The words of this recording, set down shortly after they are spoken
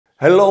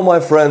Hello my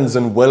friends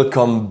and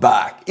welcome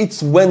back.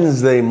 It's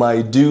Wednesday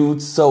my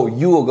dudes, so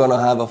you are gonna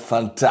have a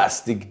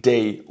fantastic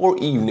day or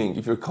evening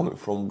if you're coming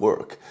from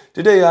work.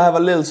 Today I have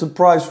a little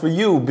surprise for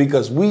you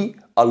because we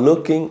are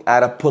looking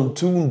at a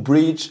pontoon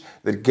bridge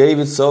that gave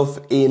itself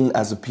in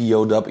as a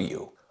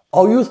POW.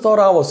 Oh, you thought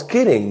I was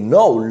kidding?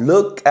 No,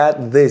 look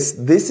at this.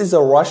 This is a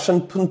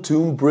Russian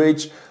pontoon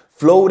bridge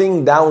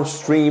floating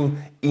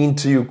downstream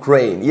into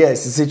Ukraine.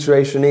 Yes, the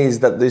situation is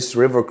that this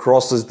river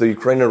crosses the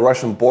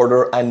Ukrainian-Russian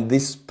border and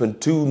this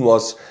pontoon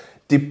was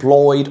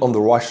deployed on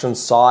the Russian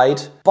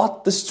side,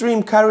 but the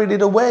stream carried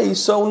it away,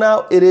 so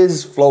now it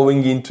is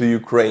flowing into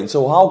Ukraine.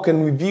 So how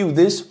can we view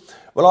this?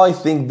 Well, I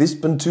think this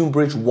pontoon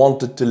bridge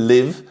wanted to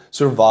live,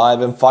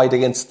 survive and fight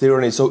against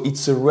tyranny, so it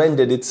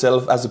surrendered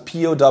itself as a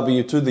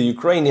POW to the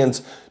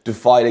Ukrainians to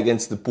fight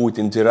against the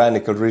Putin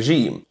tyrannical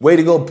regime. Way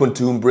to go,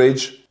 pontoon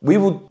bridge. We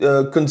would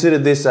consider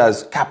this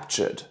as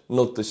captured,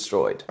 not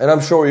destroyed. And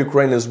I'm sure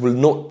Ukrainians will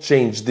not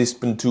change this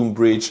pontoon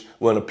bridge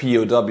when a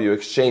POW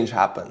exchange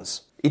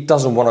happens. It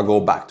doesn't want to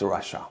go back to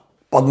Russia.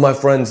 But my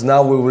friends,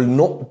 now we will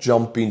not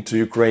jump into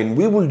Ukraine,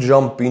 we will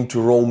jump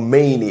into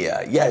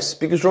Romania. Yes,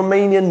 because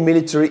Romanian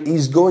military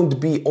is going to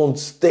be on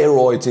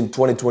steroids in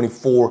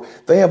 2024.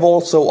 They have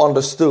also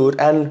understood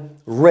and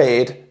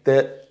read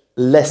the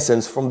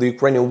lessons from the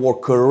Ukrainian war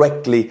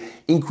correctly,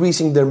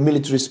 increasing their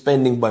military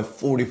spending by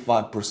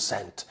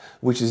 45%,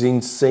 which is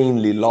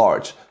insanely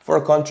large. For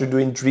a country to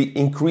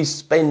increase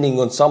spending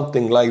on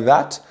something like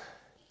that,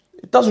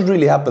 it doesn't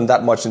really happen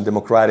that much in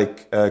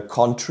democratic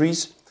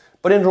countries.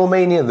 But in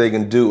Romania, they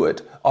can do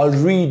it. I'll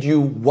read you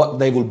what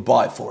they will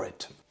buy for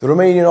it. The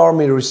Romanian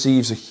army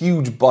receives a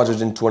huge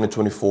budget in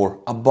 2024,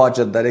 a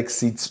budget that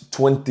exceeds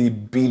 20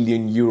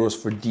 billion euros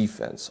for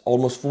defense,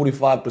 almost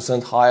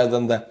 45% higher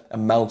than the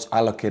amounts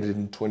allocated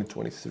in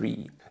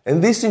 2023.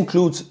 And this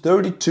includes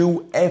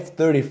 32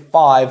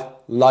 F-35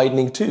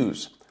 Lightning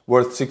IIs,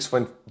 worth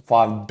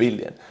 6.5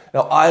 billion.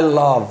 Now, I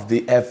love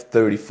the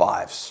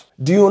F-35s.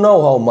 Do you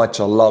know how much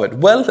I love it?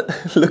 Well,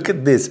 look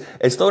at this.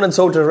 Estonian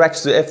soldier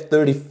wrecks the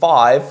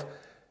F-35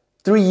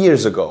 3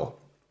 years ago.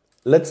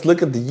 Let's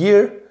look at the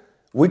year,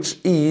 which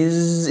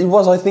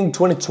was I think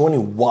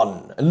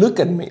 2021. And look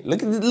at me,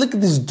 look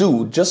at this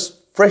dude, just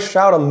fresh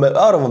out of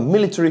a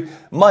military,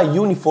 my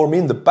uniform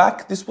in the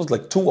back. This was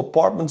like 2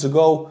 apartments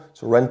ago,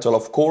 so rental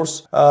of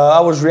course.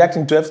 I was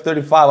reacting to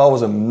F-35, I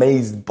was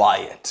amazed by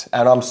it.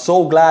 And I'm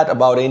so glad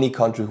about any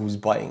country who's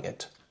buying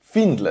it.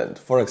 Finland,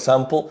 for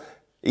example,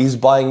 is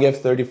buying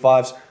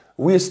F-35s.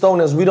 We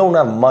Estonians, we don't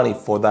have money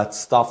for that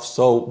stuff,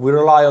 so we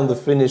rely on the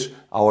Finnish,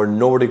 our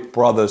Nordic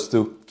brothers,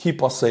 to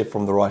keep us safe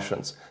from the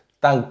Russians.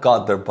 Thank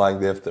God they're buying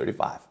the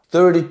F-35.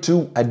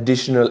 32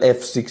 additional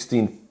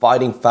F-16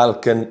 Fighting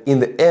Falcon in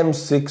the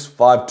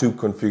M652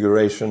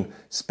 configuration,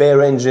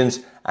 spare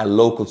engines and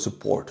local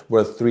support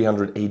worth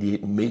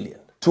 388 million.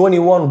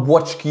 21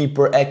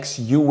 Watchkeeper X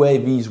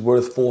UAVs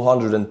worth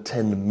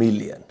 410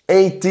 million.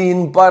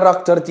 18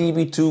 Bayraktar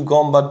TB2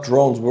 combat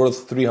drones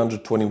worth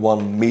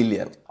 321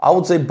 million. I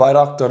would say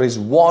Bayraktar is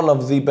one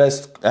of the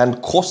best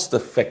and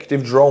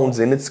cost-effective drones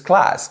in its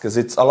class, because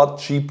it's a lot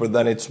cheaper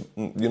than its,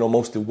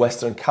 mostly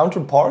Western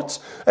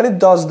counterparts, and it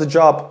does the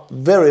job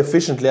very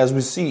efficiently, as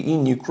we see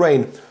in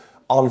Ukraine.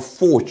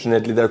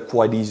 Unfortunately, they're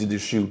quite easy to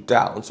shoot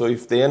down. So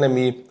if the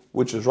enemy,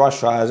 which is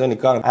Russia, has any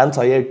kind of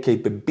anti-air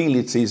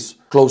capabilities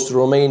close to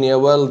Romania,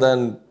 well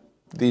then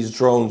these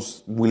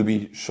drones will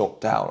be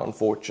shot down,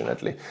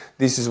 unfortunately.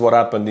 This is what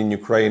happened in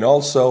Ukraine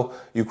also.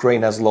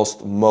 Ukraine has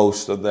lost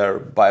most of their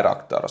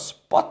Bayraktars,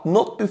 but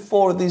not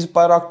before these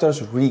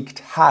Bayraktars wreaked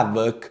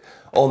havoc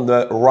on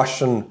the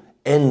Russian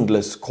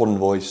endless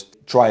convoys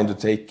trying to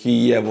take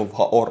Kiev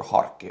or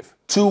Kharkiv.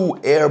 2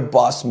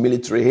 Airbus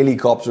military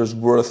helicopters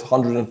worth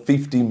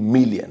 150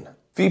 million.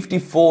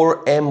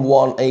 54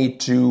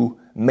 M1A2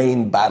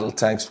 main battle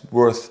tanks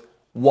worth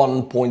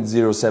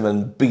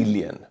 1.07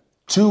 billion.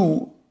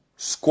 2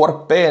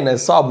 Scorpene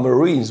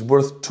submarines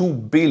worth 2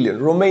 billion.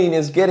 Romania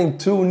is getting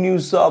 2 new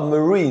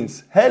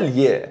submarines. Hell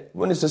yeah!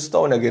 When is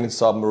Estonia getting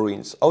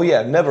submarines? Oh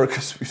yeah, never,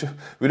 because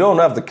we don't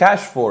have the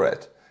cash for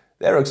it.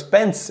 They're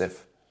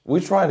expensive.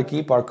 We're trying to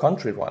keep our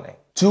country running.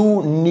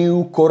 2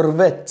 new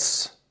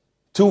corvettes.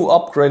 2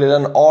 upgraded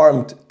and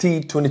armed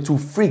T-22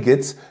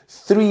 frigates.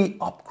 3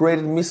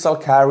 upgraded missile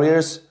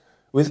carriers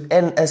with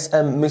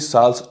NSM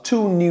missiles.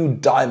 2 new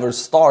diver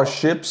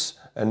starships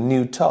and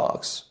new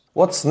tugs.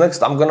 What's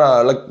next?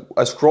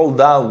 I scroll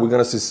down, we're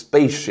gonna see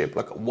spaceship,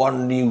 like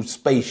 1 new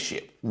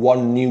spaceship,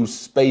 1 new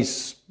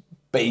space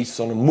base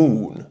on the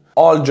moon.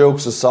 All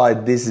jokes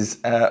aside, this is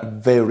a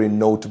very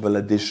notable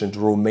addition to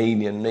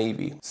Romanian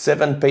Navy.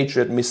 7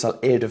 Patriot missile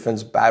air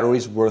defense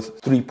batteries worth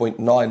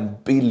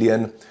 3.9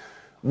 billion,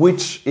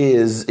 which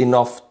is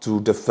enough to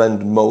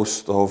defend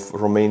most of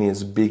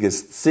Romania's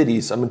biggest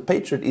cities. I mean,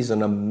 Patriot is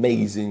an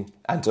amazing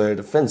anti-air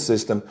defense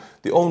system.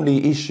 The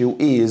only issue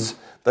is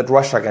that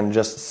Russia can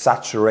just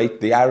saturate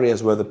the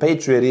areas where the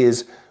Patriot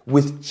is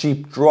with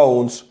cheap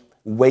drones,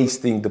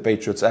 wasting the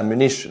Patriot's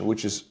ammunition,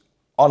 which is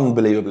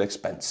unbelievably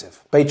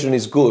expensive. Patriot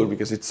is good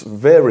because it's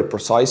very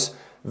precise,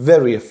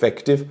 very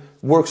effective,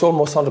 works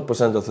almost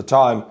 100% of the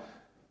time,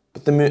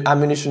 But the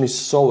ammunition is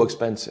so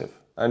expensive.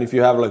 And if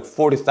you have like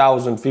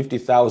 $40,000,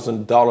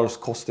 $50,000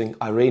 costing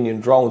Iranian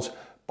drones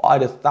by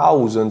the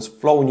thousands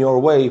flown your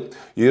way,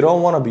 you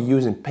don't want to be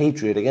using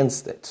Patriot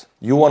against it.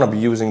 You want to be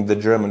using the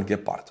German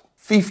Gepard.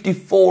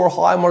 54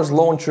 HIMARS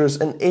launchers,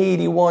 an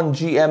 81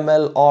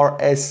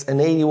 GMLRS, an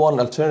 81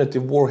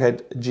 alternative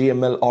warhead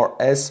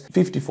GMLRS,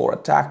 54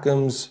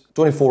 ATACMS,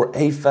 24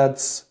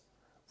 AFADs,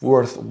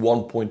 worth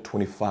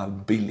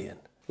 1.25 billion.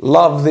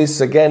 Love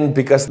this again,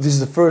 because this is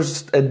the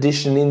first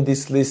edition in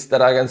this list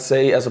that I can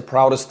say as a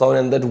proud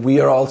Estonian that we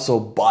are also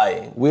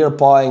buying. We are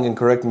buying, and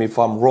correct me if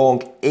I'm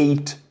wrong,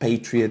 8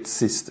 Patriot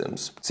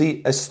systems.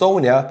 See,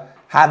 Estonia,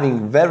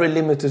 having very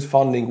limited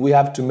funding, we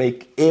have to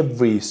make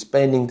every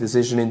spending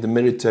decision in the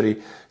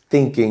military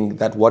thinking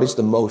that what is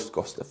the most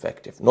cost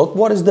effective. Not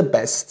what is the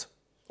best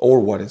or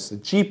what is the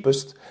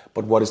cheapest,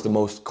 but what is the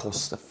most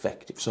cost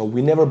effective. So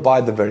we never buy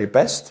the very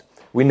best,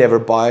 we never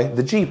buy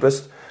the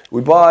cheapest,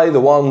 we buy the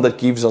one that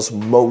gives us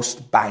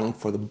most bang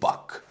for the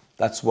buck.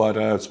 That's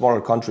what smaller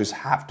countries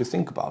have to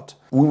think about.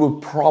 We will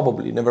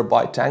probably never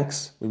buy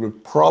tanks, we will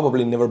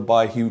probably never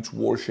buy huge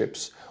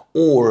warships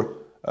or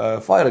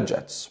fighter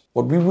jets.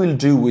 What we will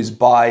do is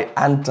buy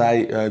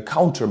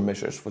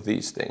countermeasures for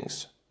these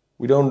things.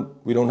 We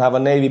don't have a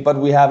navy, but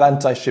we have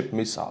anti-ship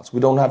missiles. We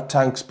don't have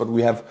tanks, but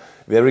we have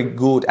very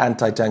good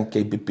anti-tank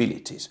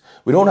capabilities.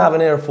 We don't have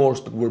an air force,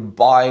 but we're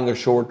buying a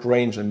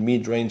short-range and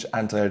mid-range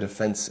anti-air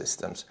defense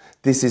systems.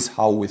 This is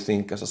how we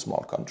think as a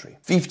small country.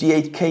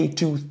 58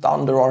 K2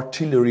 Thunder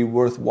artillery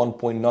worth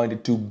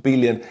 1.92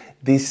 billion.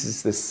 This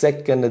is the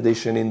second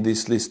edition in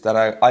this list that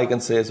I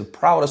can say as a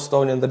proud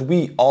Estonian that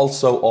we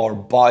also are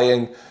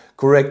buying.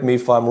 Correct me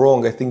if I'm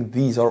wrong, I think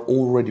these are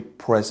already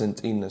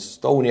present in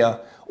Estonia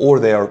or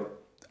they are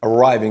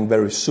arriving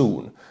very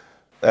soon.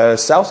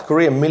 South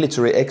Korean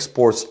military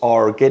exports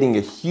are getting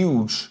a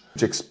huge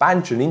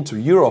expansion into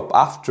Europe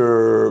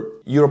after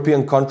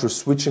European countries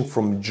switching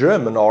from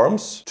German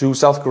arms to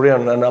South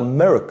Korean and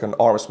American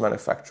arms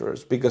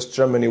manufacturers, because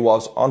Germany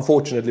was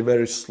unfortunately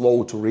very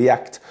slow to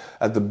react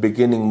at the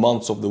beginning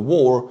months of the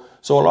war.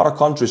 So a lot of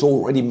countries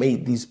already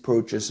made these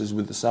purchases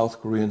with the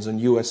South Koreans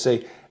and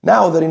USA.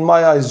 Now that in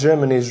my eyes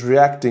Germany is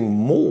reacting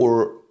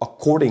more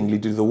accordingly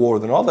to the war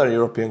than other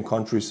European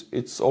countries,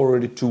 it's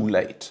already too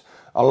late.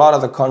 A lot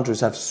of the countries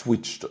have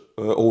switched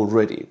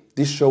already.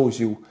 This shows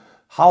you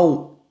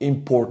how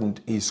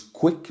important is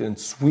quick and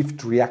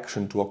swift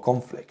reaction to a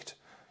conflict.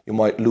 You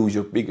might lose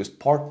your biggest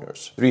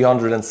partners.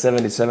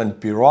 377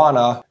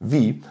 Piranha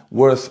V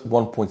worth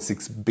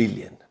 1.6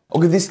 billion.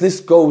 Okay, this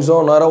list goes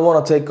on. I don't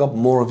want to take up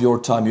more of your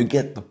time. You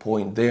get the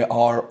point. They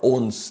are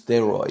on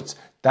steroids.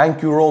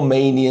 Thank you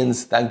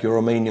Romanians, thank you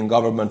Romanian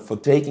government for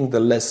taking the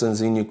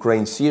lessons in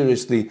Ukraine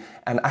seriously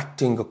and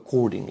acting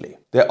accordingly.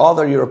 The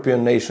other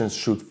European nations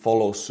should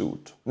follow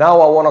suit. Now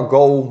I want to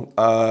go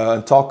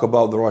and talk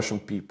about the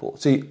Russian people.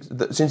 See,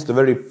 since the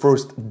very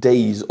first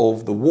days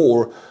of the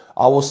war,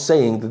 I was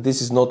saying that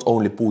this is not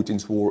only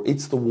Putin's war,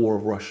 it's the war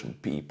of Russian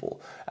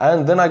people.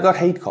 And then I got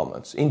hate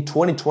comments. In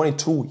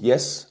 2022,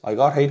 yes, I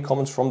got hate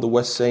comments from the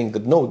West saying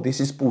that no, this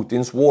is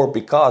Putin's war,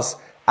 because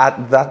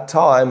at that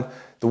time,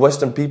 the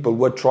Western people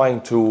were trying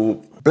to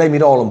blame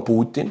it all on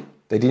Putin.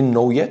 They didn't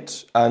know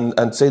yet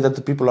and say that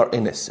the people are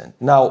innocent.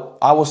 Now,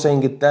 I was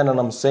saying it then and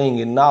I'm saying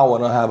it now,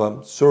 and I have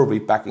a survey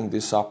backing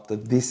this up,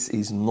 that this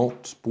is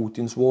not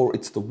Putin's war.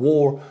 It's the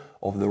war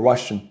of the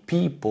Russian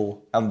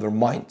people and their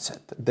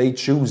mindset. They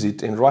choose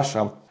it in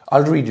Russia.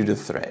 I'll read you the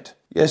thread.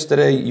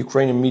 Yesterday,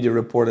 Ukrainian media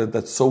reported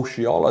that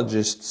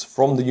sociologists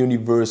from the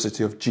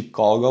University of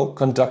Chicago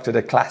conducted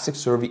a classic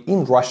survey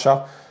in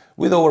Russia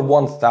with over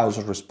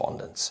 1,000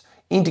 respondents,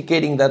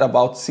 indicating that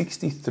about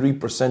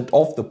 63%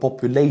 of the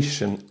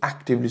population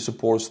actively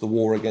supports the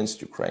war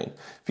against Ukraine.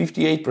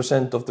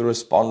 58% of the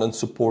respondents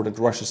supported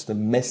Russia's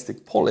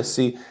domestic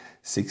policy,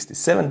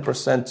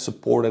 67%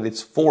 supported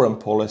its foreign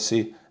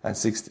policy, and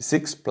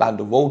 66% plan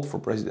to vote for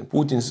President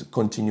Putin's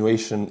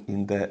continuation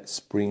in the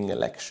spring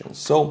elections.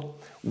 So,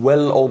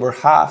 well over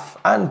half,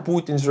 and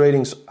Putin's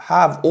ratings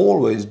have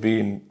always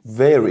been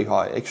very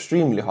high,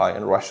 extremely high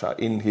in Russia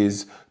in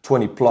his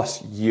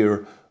 20-plus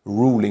year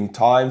ruling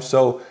time.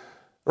 So,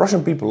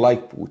 Russian people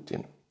like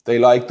Putin. They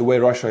like the way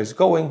Russia is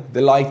going. They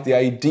like the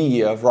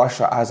idea of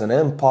Russia as an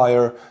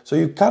empire. So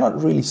you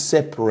cannot really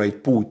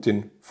separate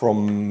Putin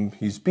from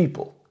his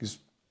people, because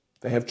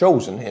they have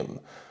chosen him.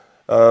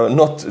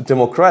 Not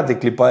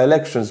democratically by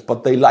elections,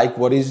 but they like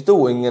what he's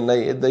doing and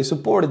they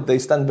support it, they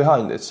stand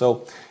behind it.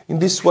 So in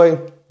this way,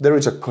 there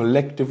is a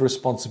collective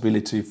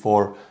responsibility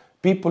for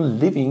people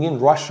living in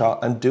Russia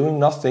and doing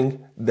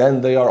nothing,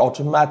 then they are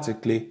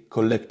automatically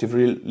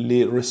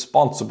collectively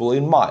responsible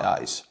in my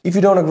eyes. If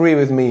you don't agree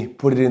with me,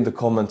 put it in the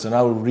comments and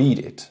I will read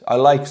it. I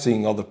like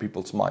seeing other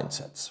people's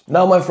mindsets.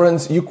 Now, my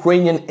friends,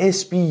 Ukrainian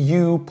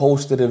SBU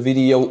posted a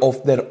video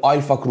of their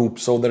Alpha group,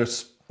 so their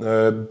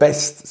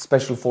best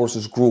special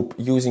forces group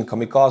using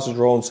kamikaze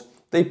drones.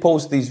 They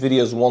post these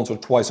videos once or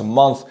twice a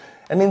month.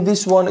 And in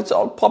this one, it's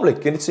all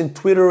public and it's in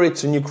Twitter,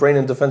 it's in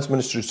Ukrainian Defense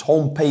Ministry's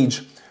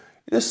homepage.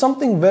 There's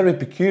something very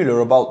peculiar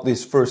about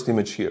this first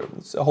image here.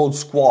 It's a whole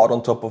squad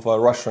on top of a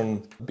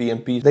Russian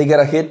BMP. They get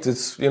a hit,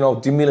 it's, you know,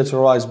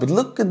 demilitarized. But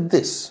look at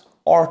this,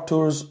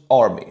 Artur's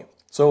army.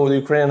 So the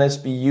Ukrainian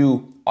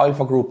SBU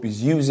Alpha Group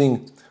is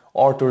using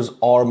Artur's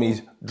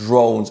army's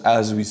drones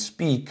as we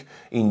speak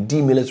in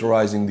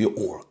demilitarizing the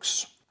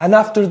orcs. And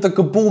after the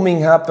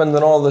kabooming happened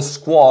and all the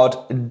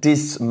squad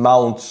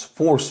dismounts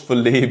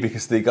forcefully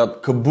because they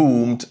got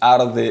kaboomed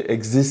out of the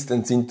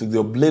existence into the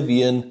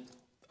oblivion,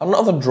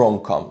 another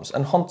drone comes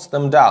and hunts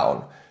them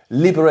down,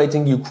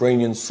 liberating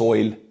Ukrainian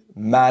soil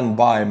man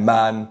by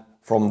man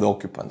from the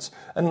occupants.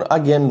 And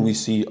again, we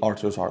see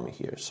Artur's army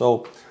here.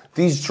 So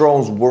these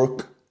drones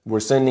work. We're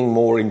sending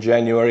more in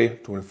January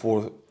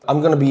 24th. I'm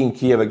going to be in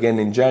Kiev again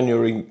in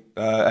January,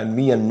 and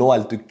me and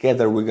Noel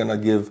together, we're going to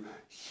give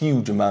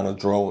huge amount of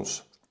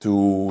drones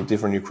to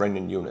different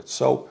Ukrainian units.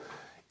 So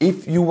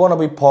if you want to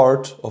be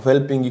part of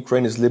helping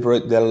Ukrainians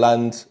liberate their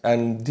land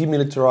and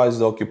demilitarize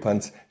the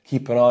occupants,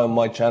 keep an eye on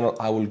my channel.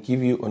 I will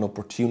give you an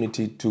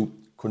opportunity to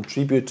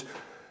contribute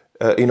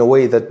in a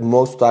way that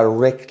most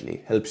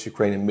directly helps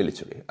Ukrainian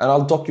military. And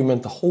I'll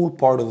document the whole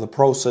part of the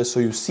process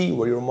so you see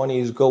where your money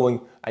is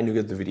going and you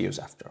get the videos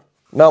after.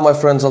 Now, my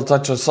friends, I'll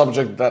touch a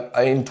subject that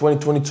in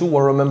 2022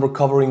 I remember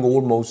covering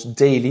almost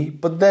daily,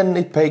 but then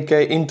in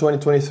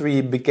 2023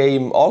 it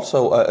became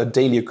also a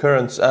daily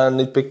occurrence and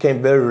it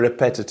became very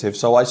repetitive.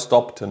 So I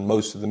stopped, and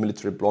most of the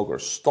military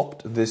bloggers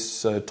stopped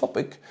this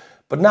topic.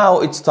 But now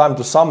it's time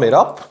to sum it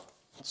up.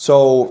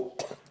 So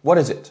what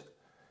is it?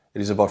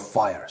 It is about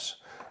fires.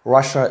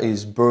 Russia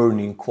is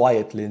burning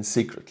quietly and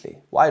secretly.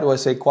 Why do I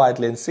say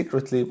quietly and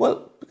secretly?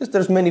 Well, because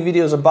there's many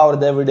videos about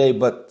it every day,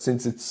 but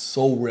since it's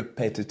so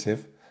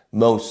repetitive,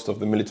 most of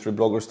the military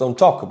bloggers don't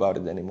talk about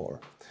it anymore.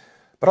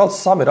 But I'll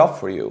sum it up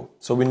for you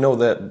so we know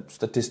the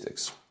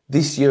statistics.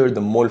 This year,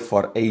 the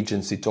Molfar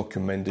agency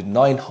documented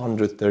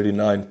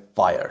 939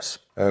 fires,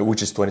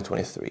 which is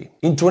 2023.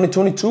 In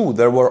 2022,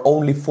 there were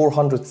only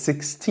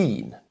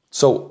 416.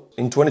 So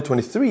in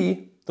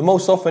 2023, the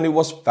most often it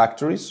was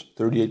factories,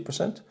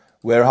 38%,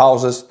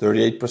 warehouses,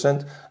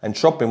 38%, and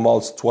shopping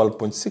malls,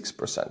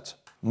 12.6%.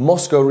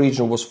 Moscow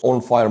region was on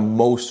fire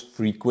most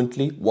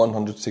frequently,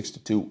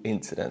 162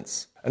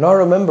 incidents. And I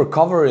remember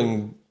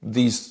covering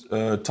these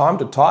time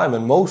to time,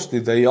 and mostly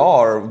they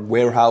are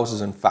warehouses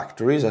and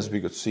factories, as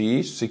we could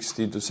see,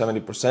 60 to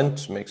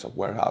 70% makes up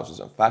warehouses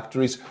and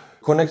factories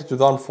connected to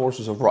the armed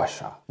forces of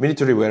Russia.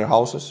 Military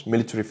warehouses,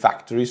 military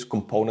factories,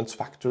 components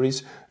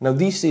factories. Now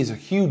this is a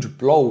huge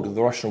blow to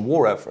the Russian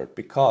war effort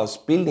because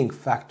building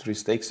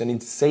factories takes an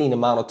insane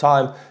amount of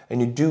time, and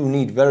you do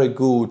need very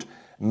good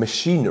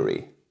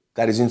machinery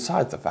that is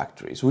inside the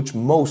factories, which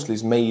mostly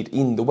is made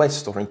in the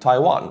West or in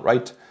Taiwan,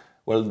 right?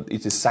 Well,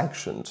 it is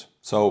sanctioned.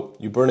 So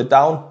you burn it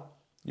down,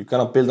 you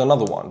cannot build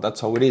another one.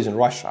 That's how it is in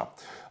Russia.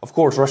 Of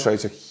course, Russia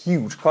is a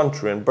huge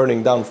country, and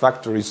burning down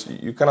factories,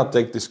 you cannot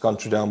take this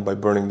country down by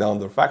burning down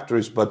their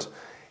factories, but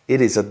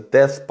it is a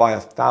death by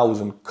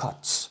 1,000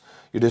 cuts.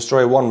 You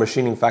destroy one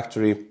machining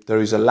factory, there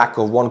is a lack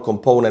of one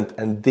component,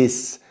 and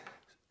this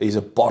is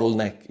a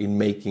bottleneck in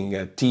making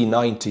a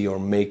T-90 or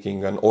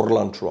making an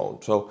Orlan drone.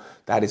 So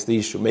that is the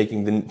issue,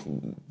 making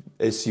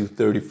the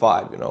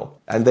Su-35, you know.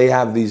 And they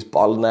have these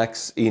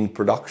bottlenecks in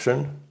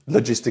production,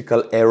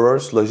 logistical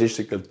errors,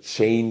 logistical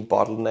chain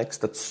bottlenecks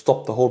that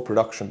stop the whole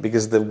production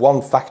because the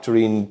one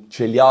factory in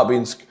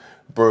Chelyabinsk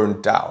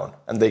burned down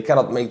and they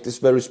cannot make this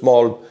very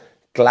small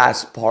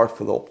glass part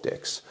for the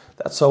optics.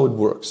 That's how it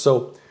works.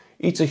 So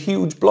it's a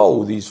huge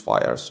blow, these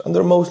fires, and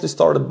they're mostly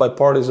started by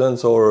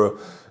partisans or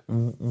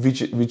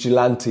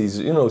vigilantes,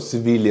 you know,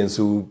 civilians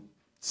who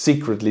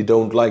secretly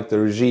don't like the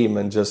regime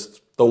and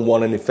just don't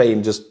want any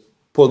fame, just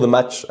pull the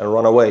match and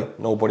run away.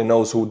 Nobody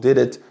knows who did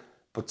it,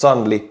 but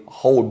suddenly a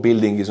whole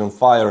building is on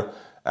fire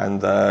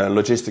and the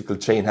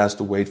logistical chain has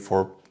to wait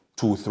for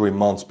 2-3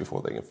 months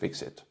before they can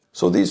fix it.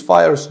 So these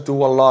fires do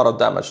a lot of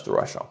damage to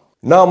Russia.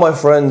 Now, my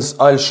friends,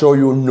 I'll show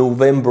you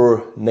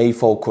November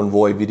NAFO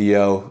convoy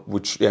video,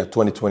 which,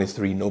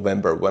 2023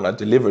 November, when I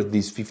delivered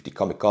these 50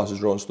 kamikaze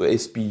drones to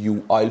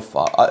SBU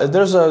Alpha.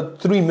 There's a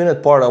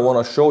 3-minute part I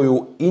want to show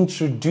you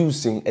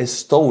introducing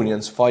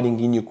Estonians fighting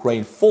in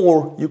Ukraine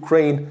for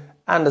Ukraine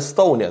and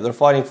Estonia. They're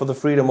fighting for the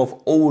freedom of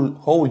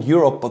whole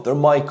Europe, but they're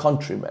my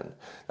countrymen.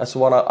 That's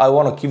what I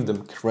want to give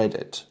them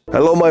credit.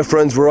 Hello, my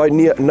friends. We're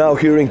right now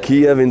here in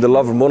Kiev in the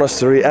Lover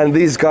Monastery, and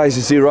these guys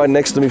you see right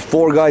next to me,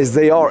 4 guys,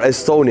 they are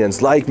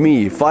Estonians like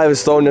me. 5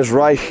 Estonians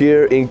right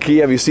here in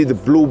Kiev. You see the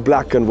blue,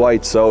 black and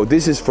white. So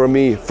this is for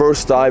me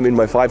first time in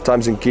my 5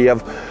 times in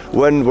Kiev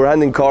when we're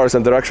handing cars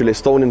and they're actually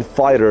Estonian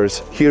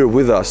fighters here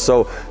with us.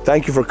 So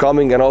thank you for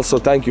coming, and also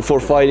thank you for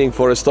fighting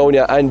for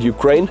Estonia and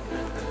Ukraine.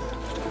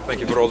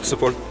 Thank you for all the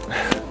support.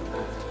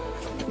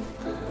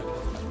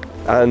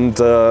 And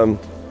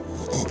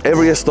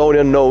every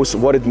Estonian knows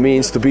what it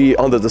means to be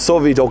under the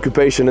Soviet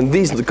occupation, and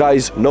these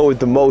guys know it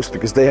the most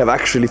because they have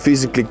actually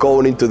physically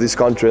gone into this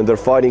country and they're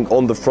fighting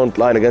on the front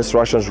line against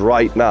Russians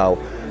right now.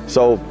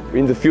 So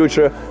in the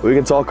future we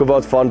can talk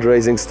about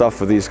fundraising stuff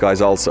for these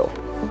guys also.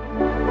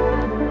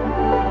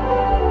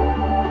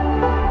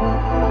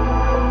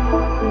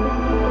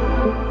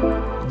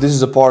 this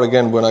is a part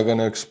again when I'm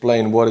gonna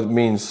explain what it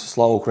means.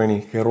 Slava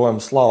Ukraini, Heroem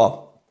Slava.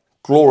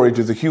 Glory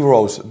to the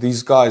heroes.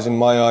 These guys, in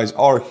my eyes,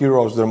 are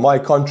heroes. They're my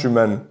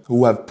countrymen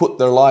who have put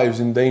their lives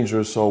in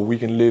danger so we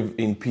can live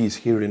in peace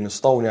here in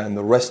Estonia and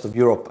the rest of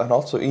Europe, and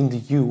also in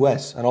the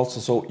US, and also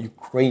so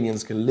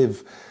Ukrainians can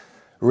live.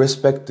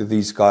 Respect to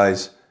these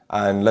guys,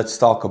 and let's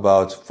talk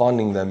about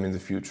funding them in the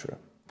future,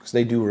 because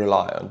they do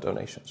rely on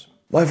donations.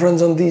 My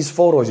friends, on these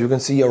photos you can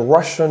see a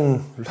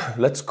Russian,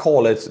 let's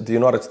call it the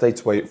United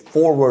States way,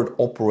 forward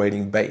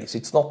operating base.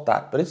 It's not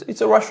that, but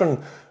it's a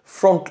Russian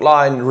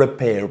frontline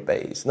repair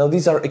base. Now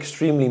these are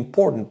extremely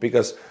important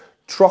because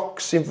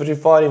trucks, infantry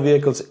fighting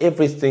vehicles,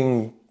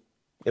 everything,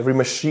 every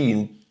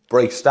machine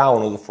breaks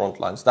down on the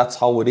front lines. That's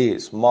how it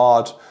is.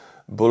 Mud,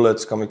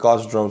 bullets,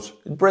 kamikaze drones,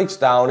 it breaks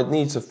down, it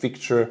needs a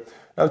fixture.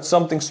 Now it's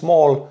something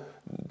small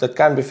that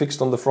can be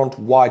fixed on the front.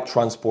 Why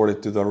transport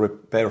it to the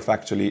repair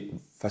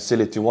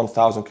facility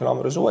 1,000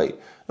 kilometers away?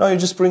 Now you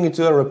just bring it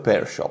to a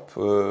repair shop,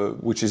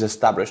 which is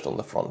established on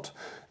the front.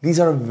 These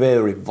are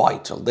very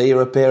vital. They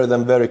repair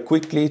them very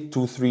quickly,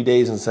 2-3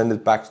 days, and send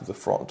it back to the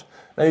front.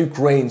 Now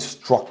Ukraine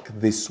struck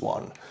this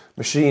one.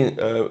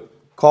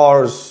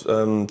 Cars,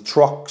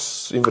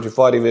 trucks, infantry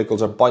fighting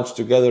vehicles are bunched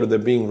together, they're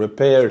being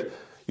repaired.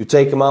 You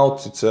take them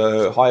out, it's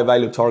a high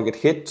value target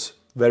hit,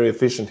 very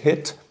efficient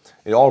hit.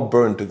 It all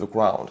burned to the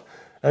ground.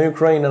 Now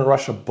Ukraine and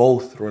Russia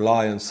both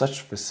rely on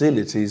such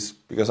facilities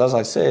because, as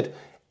I said,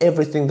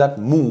 everything that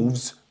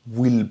moves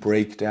will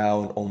break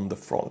down on the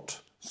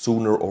front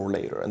sooner or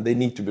later, and they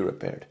need to be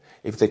repaired.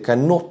 If they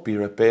cannot be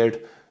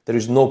repaired, there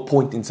is no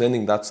point in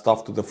sending that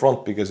stuff to the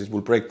front because it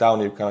will break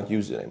down and you cannot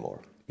use it anymore.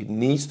 It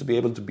needs to be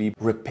able to be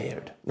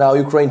repaired. Now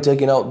Ukraine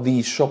taking out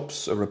these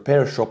shops,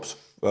 repair shops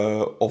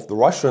of the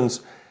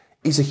Russians,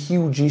 is a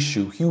huge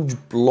issue, huge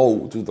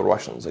blow to the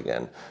Russians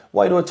again.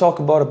 Why do I talk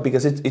about it?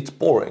 Because it's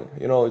boring.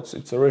 You know,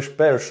 it's a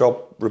repair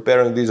shop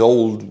repairing these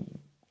old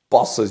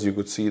buses you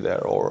could see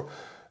there, or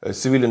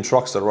civilian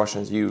trucks that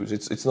Russians use.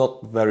 It's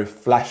not very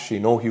flashy,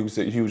 no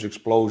huge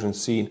explosion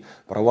scene,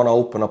 but I want to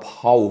open up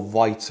how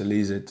vital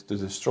is it to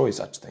destroy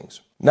such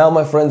things. Now,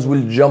 my friends,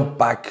 we'll jump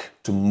back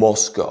to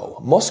Moscow.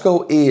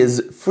 Moscow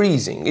is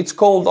freezing. It's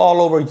cold all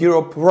over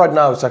Europe. Right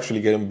now it's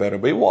actually getting better,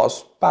 but it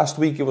was. Past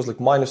week it was like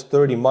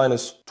 -30,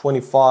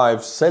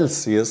 -25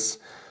 Celsius.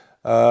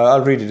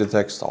 I'll read you the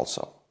text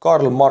also.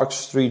 Karl Marx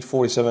Street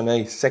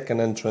 47A,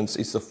 second entrance,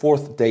 is the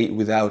 4th day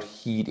without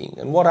heating.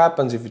 And what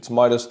happens if it's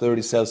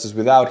 -30 Celsius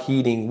without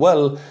heating?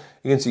 Well,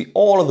 you can see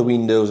all of the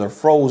windows are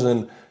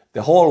frozen.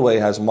 The hallway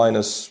has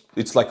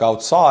it's like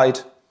outside.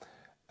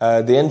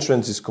 The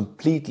entrance is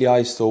completely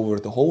iced over.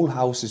 The whole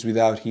house is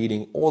without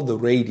heating. All the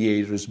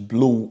radiators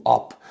blew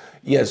up.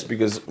 Yes,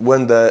 because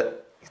when the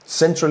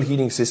central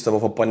heating system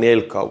of a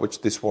panelka,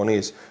 which this one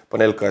is,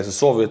 panelka is a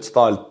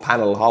Soviet-style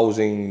panel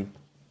housing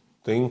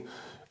thing,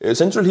 a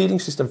central heating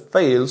system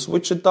fails,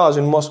 which it does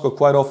in Moscow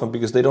quite often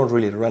because they don't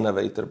really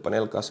renovate their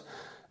panelkas,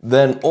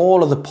 then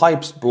all of the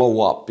pipes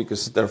blow up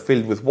because they're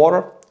filled with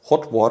water,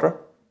 hot water.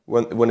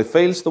 When it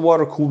fails, the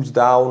water cools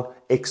down,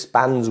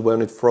 expands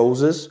when it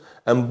freezes,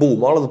 and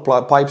boom, all of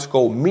the pipes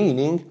go,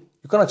 meaning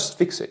you cannot just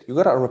fix it. You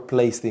gotta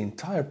replace the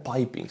entire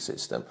piping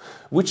system,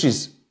 which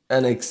is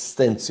an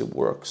extensive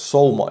work,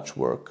 so much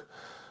work.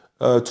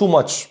 Too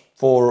much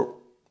for,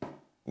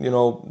 you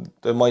know,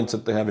 the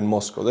mindset they have in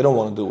Moscow. They don't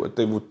want to do it.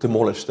 They would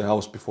demolish the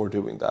house before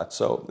doing that.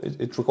 So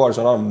it requires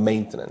a lot of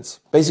maintenance.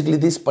 Basically,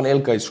 this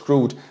panelka is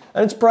screwed,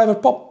 and it's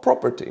private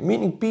property,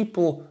 meaning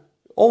people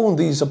own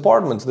these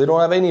apartments. They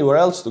don't have anywhere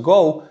else to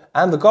go,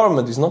 and the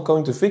government is not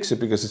going to fix it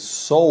because it's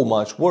so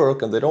much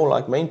work and they don't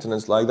like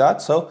maintenance like that,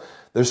 so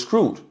they're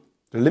screwed.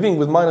 They're living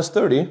with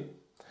 -30.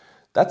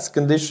 That's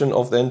condition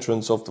of the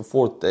entrance of the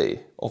 4th day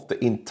of the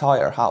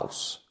entire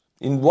house.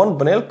 In one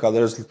panelka,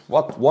 there's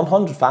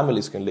 100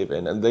 families can live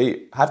in, and they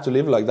have to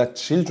live like that.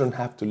 Children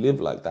have to live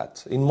like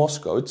that in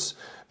Moscow. It's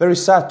very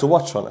sad to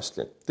watch,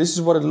 honestly. This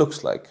is what it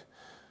looks like.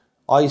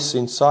 Ice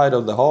inside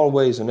of the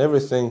hallways and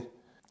everything.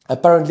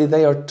 Apparently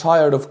they are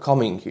tired of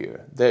coming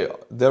here.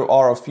 There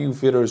are a few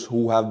fitters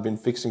who have been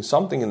fixing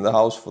something in the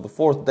house for the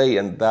 4th day,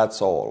 and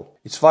that's all.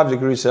 It's 5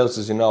 degrees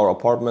Celsius in our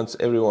apartments.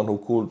 Everyone who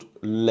could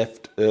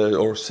left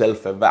or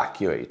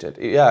self-evacuated.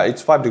 Yeah,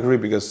 it's 5 degrees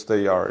because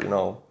they are, you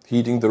know,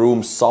 heating the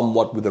room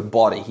somewhat with their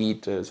body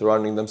heat,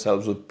 surrounding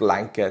themselves with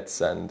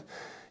blankets and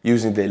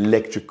using the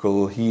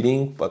electrical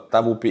heating, but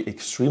that would be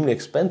extremely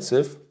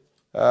expensive.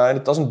 And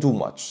it doesn't do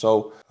much. So,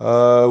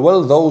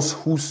 well, those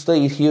who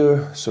stayed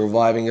here,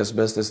 surviving as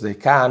best as they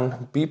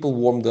can, people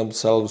warm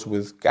themselves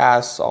with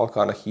gas, all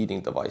kind of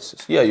heating devices.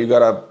 Yeah,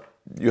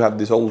 you have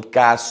this old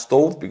gas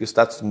stove because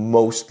that's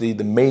mostly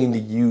the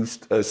mainly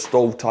used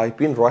stove type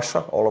in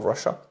Russia, all of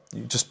Russia.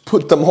 You just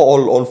put them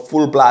all on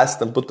full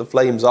blast and put the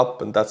flames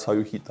up, and that's how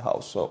you heat the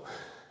house. So,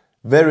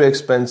 very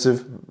expensive,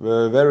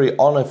 very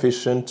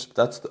inefficient.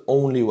 That's the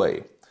only way.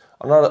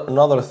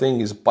 Another thing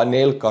is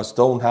panelkas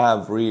don't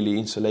have really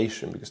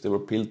insulation because they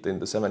were built in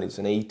the 70s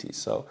and 80s.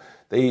 So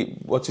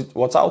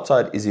what's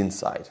outside is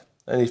inside.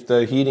 And if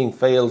the heating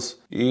fails,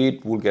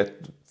 it will get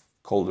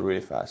colder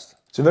really fast.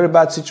 It's a very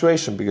bad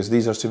situation because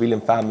these are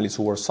civilian families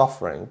who are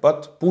suffering.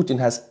 But Putin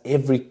has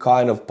every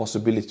kind of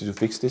possibility to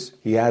fix this.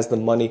 He has the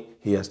money,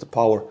 he has the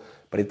power,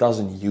 but he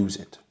doesn't use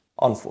it,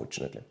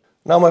 unfortunately.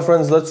 Now, my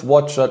friends, let's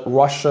watch at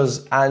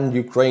Russia's and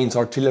Ukraine's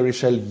artillery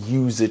shell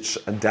usage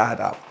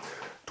data.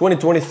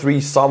 2023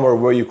 summer,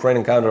 where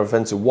Ukrainian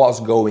counteroffensive was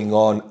going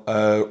on,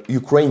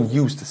 Ukraine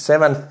used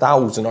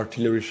 7,000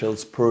 artillery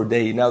shells per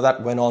day. Now,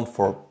 that went on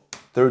for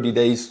 30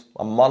 days,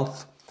 a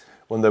month,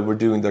 when they were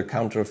doing their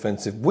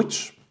counteroffensive,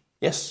 which,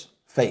 yes,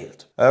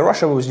 failed.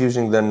 Russia was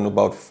using then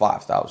about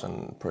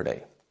 5,000 per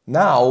day.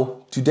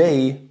 Now,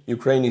 today,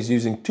 Ukraine is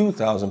using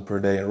 2,000 per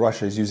day and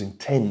Russia is using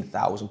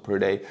 10,000 per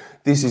day.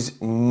 This is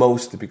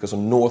mostly because of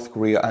North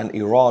Korea and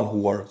Iran,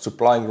 who are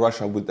supplying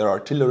Russia with their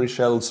artillery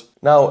shells.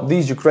 Now,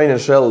 these Ukrainian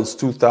shells,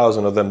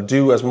 2,000 of them,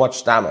 do as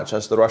much damage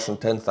as the Russian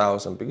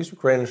 10,000 because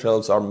Ukrainian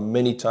shells are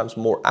many times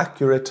more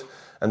accurate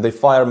and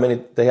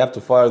they have to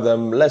fire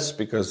them less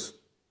because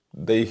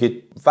they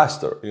hit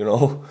faster, you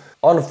know.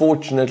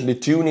 Unfortunately,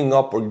 tuning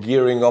up or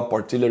gearing up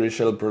artillery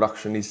shell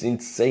production is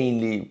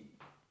insanely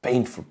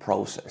painful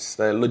process.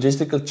 The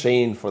logistical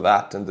chain for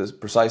that and the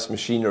precise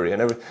machinery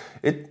and everything,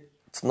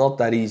 it's not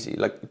that easy.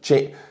 Like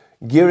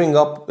gearing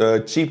up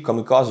cheap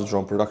kamikaze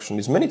drone production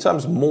is many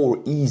times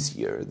more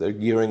easier than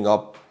gearing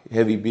up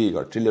heavy big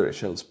artillery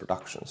shells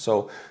production.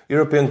 So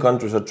European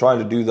countries are trying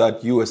to do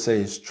that, USA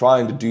is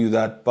trying to do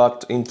that,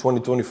 but in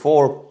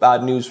 2024,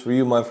 bad news for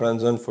you, my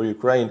friends, and for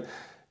Ukraine,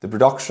 the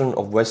production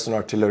of Western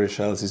artillery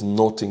shells is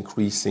not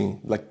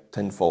increasing like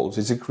tenfold.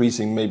 It's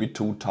increasing maybe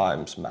 2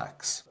 times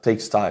max. It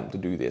takes time to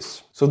do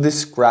this. So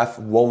this graph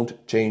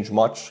won't change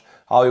much.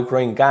 How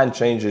Ukraine can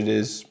change it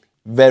is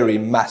very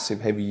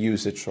massive heavy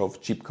usage of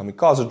cheap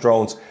kamikaze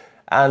drones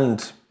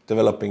and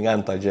developing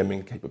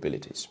anti-jamming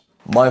capabilities.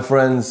 My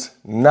friends,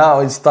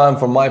 now it's time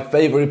for my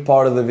favorite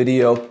part of the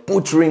video,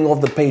 butchering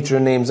of the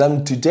Patreon names.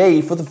 And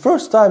today, for the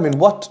first time in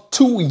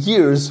 2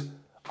 years,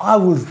 I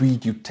will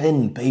read you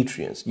 10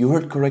 Patreons. You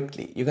heard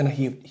correctly. You're gonna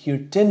hear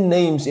 10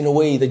 names in a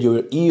way that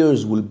your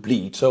ears will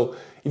bleed. So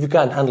if you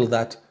can't handle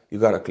that, you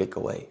gotta click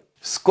away.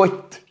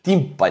 Scott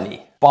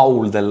Timpani,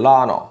 Paul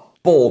Delano,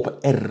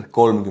 Bob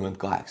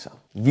R38,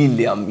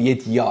 William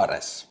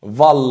Jetjares,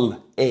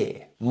 Val E,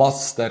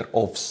 Master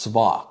of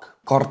Svag,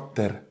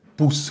 Carter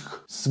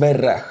Pusk,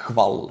 Sverre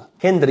Hval,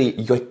 Henry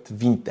J.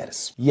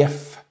 Winters,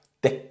 Jeff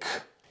Deck.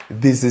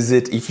 This is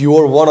it. If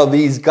you're one of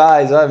these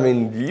guys, I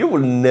mean, you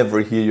will never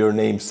hear your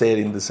name said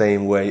in the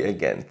same way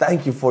again.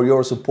 Thank you for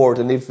your support.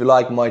 And if you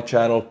like my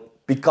channel,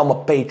 become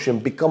a patron,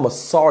 become a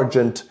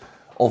sergeant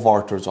of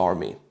Artur's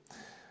army.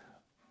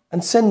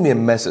 And send me a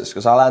message,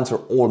 because I'll answer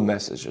all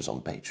messages on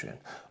Patreon.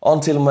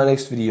 Until my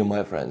next video,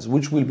 my friends,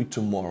 which will be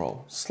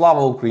tomorrow. Slava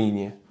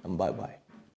Ukraini, and bye-bye.